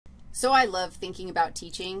So I love thinking about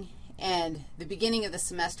teaching, and the beginning of the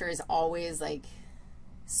semester is always like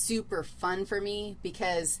super fun for me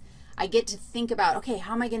because I get to think about, okay,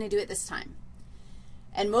 how am I going to do it this time?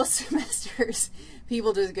 And most semesters,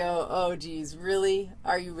 people just go, oh, geez, really?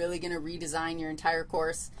 Are you really going to redesign your entire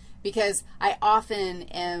course? Because I often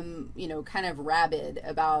am, kind of rabid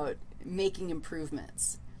about making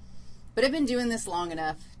improvements. But I've been doing this long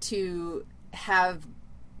enough to have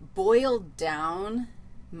boiled down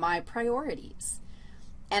my priorities.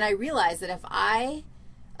 And I realize that if I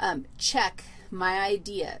check my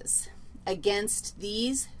ideas against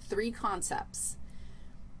these three concepts,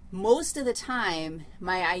 most of the time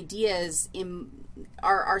my ideas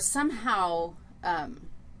are somehow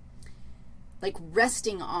like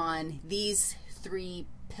resting on these three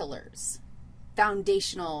pillars,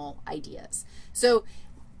 foundational ideas. So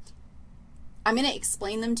I'm going to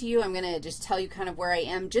explain them to you. I'm going to just tell you kind of where I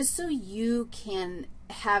am just so you can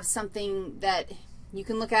have something that you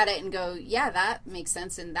can look at it and go, yeah, that makes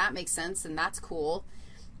sense, and that's cool,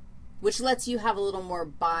 which lets you have a little more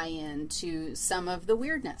buy-in to some of the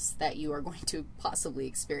weirdness that you are going to possibly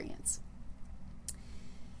experience.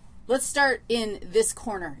 Let's start in this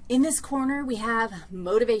corner. In this corner, we have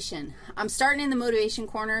motivation. I'm starting in the motivation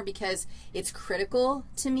corner because it's critical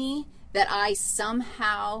to me that I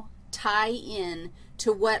somehow tie in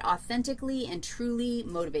to what authentically and truly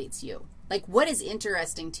motivates you. Like what is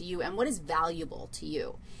interesting to you and what is valuable to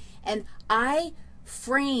you. And I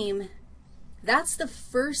frame, that's the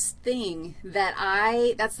first thing that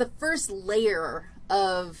that's the first layer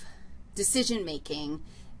of decision making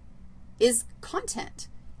is content.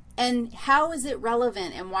 And how is it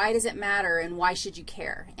relevant and why does it matter and why should you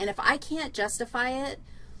care? And if I can't justify it,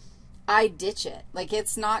 I ditch it. Like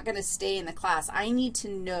it's not going to stay in the class. I need to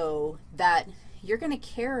know that you're going to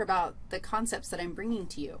care about the concepts that I'm bringing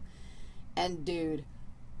to you. And dude,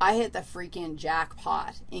 I hit the freaking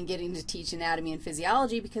jackpot in getting to teach anatomy and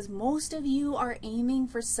physiology because most of you are aiming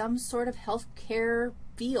for some sort of healthcare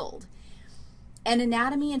field. And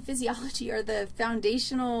anatomy and physiology are the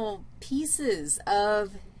foundational pieces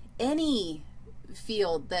of any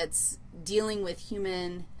field that's dealing with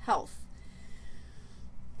human health.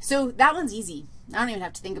 So that one's easy. I don't even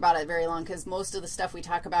have to think about it very long because most of the stuff we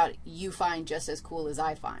talk about you find just as cool as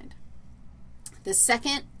I find. The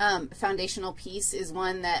second foundational piece is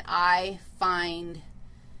one that I find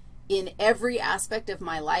in every aspect of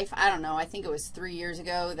my life. I don't know, I think it was 3 years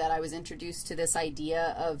ago that I was introduced to this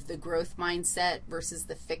idea of the growth mindset versus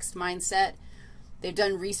the fixed mindset. They've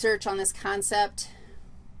done research on this concept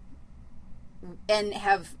and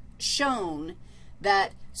have shown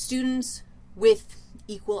that students with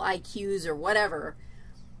equal IQs or whatever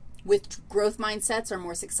with growth mindsets are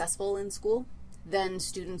more successful in school than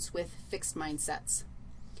students with fixed mindsets.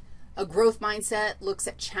 A growth mindset looks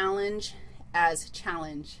at challenge as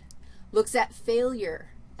challenge, looks at failure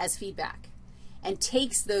as feedback, and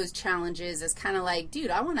takes those challenges as kind of like, dude,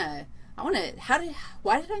 why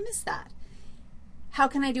did I miss that? How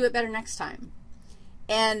can I do it better next time?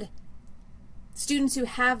 And students who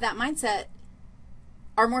have that mindset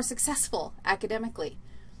are more successful academically.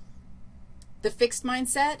 The fixed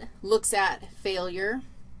mindset looks at failure,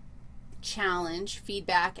 challenge,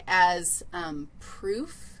 feedback as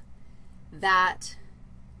proof that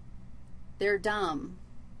they're dumb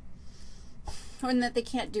or that they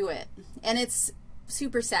can't do it. And it's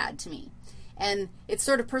super sad to me. And it's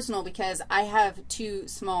sort of personal because I have two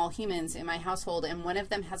small humans in my household, and one of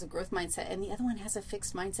them has a growth mindset and the other one has a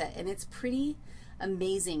fixed mindset. And it's pretty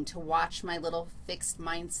amazing to watch my little fixed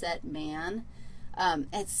mindset man.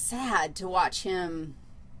 It's sad to watch him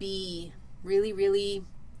be really, really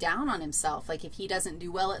down on himself. Like if he doesn't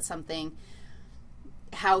do well at something,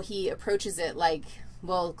 how he approaches it like,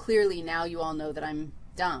 well, clearly now you all know that I'm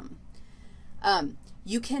dumb.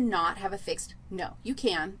 You cannot have a fixed, no, you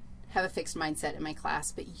can have a fixed mindset in my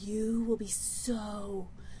class, but you will be so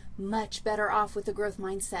much better off with a growth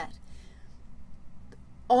mindset.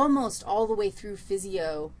 Almost all the way through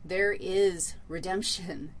physio, there is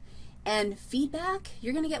redemption. And feedback,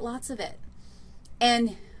 you're going to get lots of it.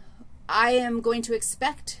 And I am going to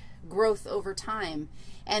expect growth over time.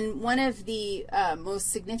 And one of the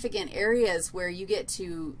most significant areas where you get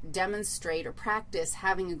to demonstrate or practice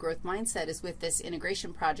having a growth mindset is with this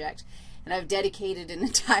integration project. And I've dedicated an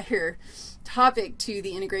entire topic to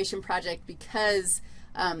the integration project because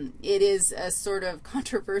it is a sort of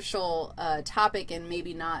controversial topic and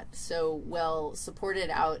maybe not so well supported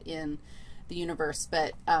out in the universe.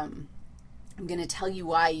 But I'm going to tell you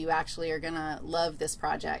why you actually are going to love this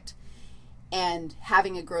project. And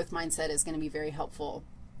having a growth mindset is going to be very helpful.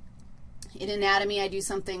 In anatomy, I do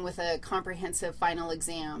something with a comprehensive final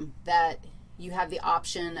exam that you have the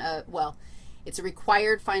option of, well, it's a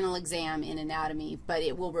required final exam in anatomy, but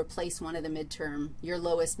it will replace one of the your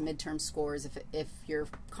lowest midterm scores if your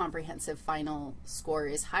comprehensive final score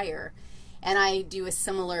is higher. And I do a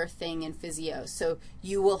similar thing in physio. So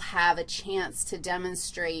you will have a chance to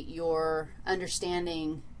demonstrate your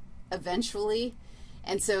understanding eventually.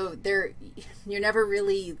 And so you're never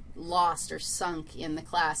really lost or sunk in the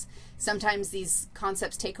class. Sometimes these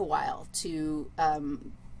concepts take a while to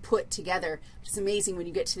put together. It's amazing when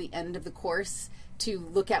you get to the end of the course to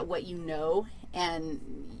look at what you know,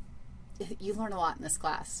 and you learn a lot in this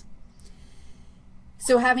class.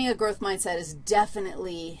 So having a growth mindset is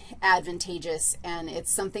definitely advantageous, and it's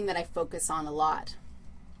something that I focus on a lot.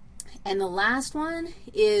 And the last one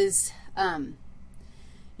is, you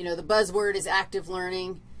know, the buzzword is active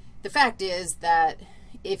learning. The fact is that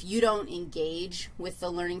if you don't engage with the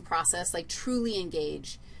learning process, like truly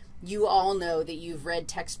engage, you all know that you've read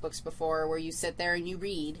textbooks before where you sit there and you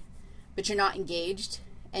read, but you're not engaged,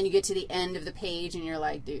 and you get to the end of the page and you're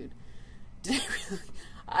like, dude, did I really?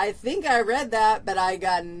 I think I read that, but I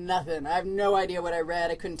got nothing. I have no idea what I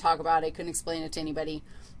read. I couldn't talk about it. I couldn't explain it to anybody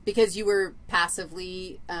because you were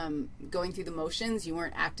passively going through the motions. You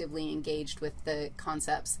weren't actively engaged with the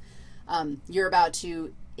concepts. You're about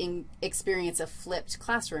to experience a flipped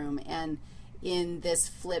classroom, and in this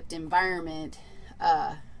flipped environment,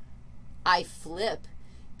 I flip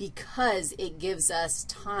because it gives us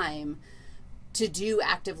time to do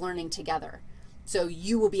active learning together. So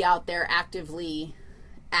you will be out there activeness,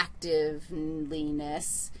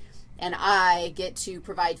 and I get to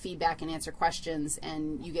provide feedback and answer questions,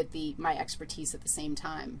 and you get my expertise at the same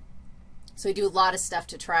time. So I do a lot of stuff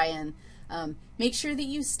to try and make sure that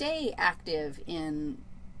you stay active in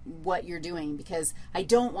what you're doing, because I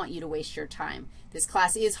don't want you to waste your time. This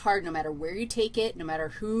class is hard no matter where you take it, no matter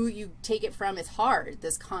who you take it from. It's hard.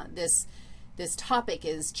 This topic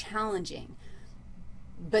is challenging.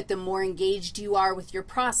 But the more engaged you are with your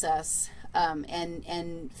process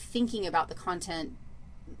and thinking about the content,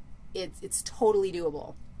 it's totally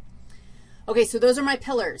doable. Okay, so those are my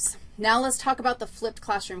pillars. Now let's talk about the flipped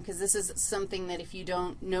classroom, because this is something that if you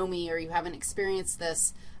don't know me or you haven't experienced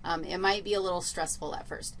this, it might be a little stressful at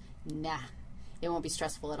first. Nah, it won't be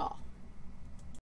stressful at all.